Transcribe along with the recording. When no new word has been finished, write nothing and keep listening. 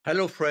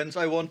Hello friends,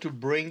 I want to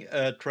bring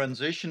a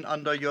transition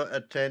under your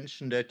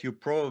attention that you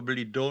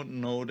probably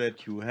don't know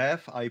that you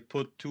have. I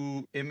put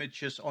two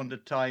images on the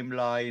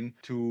timeline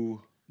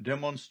to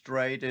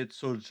demonstrate it,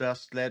 so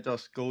just let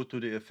us go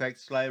to the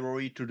effects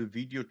library, to the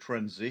video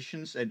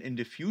transitions, and in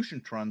the fusion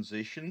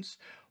transitions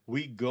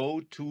we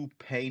go to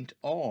paint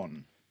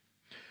on.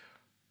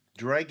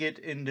 Drag it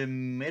in the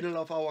middle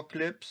of our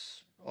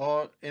clips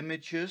or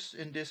images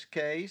in this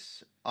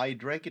case. I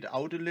drag it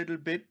out a little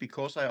bit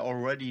because I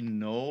already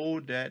know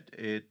that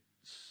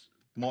it's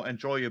more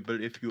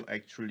enjoyable if you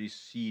actually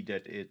see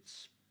that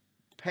it's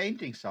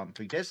painting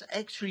something. This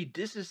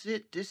is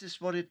it. This is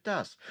what it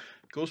does.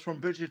 It goes from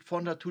Bridget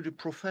Fonda to the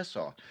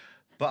professor.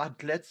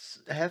 But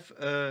let's have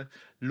a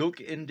look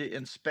in the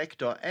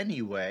inspector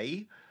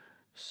anyway.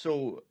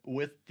 So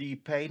with the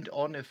paint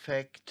on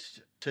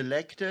effect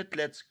selected,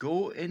 let's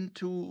go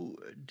into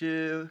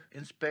the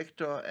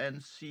inspector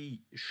and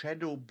see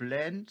shadow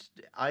blend.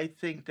 I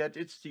think that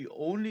it's the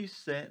only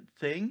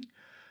thing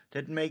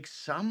that makes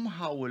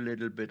somehow a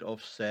little bit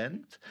of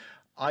sense.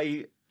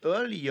 I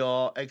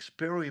earlier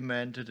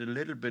experimented a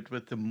little bit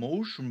with the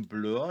motion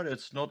blur.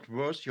 That's not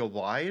worth your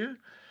while.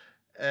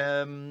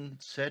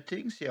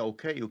 Settings, yeah,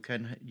 okay, you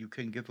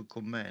can give a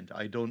command.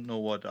 I don't know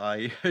what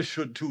I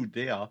should do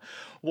there.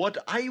 What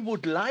I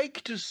would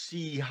like to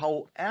see,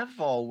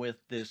 however, with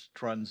this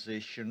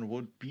transition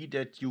would be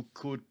that you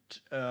could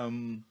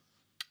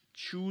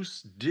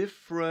choose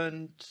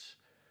different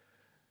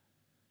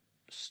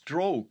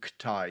stroke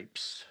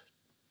types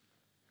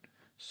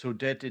so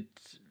that it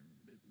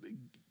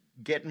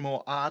get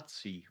more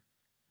artsy.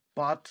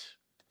 But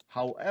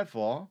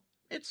however,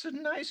 it's a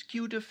nice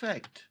cute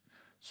effect.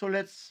 So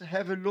let's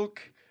have a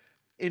look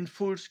in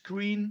full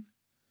screen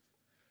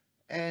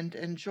and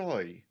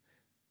enjoy.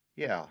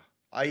 Yeah,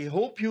 I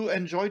hope you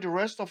enjoy the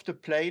rest of the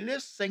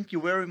playlist. Thank you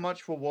very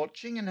much for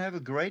watching and have a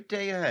great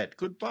day ahead.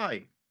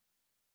 Goodbye.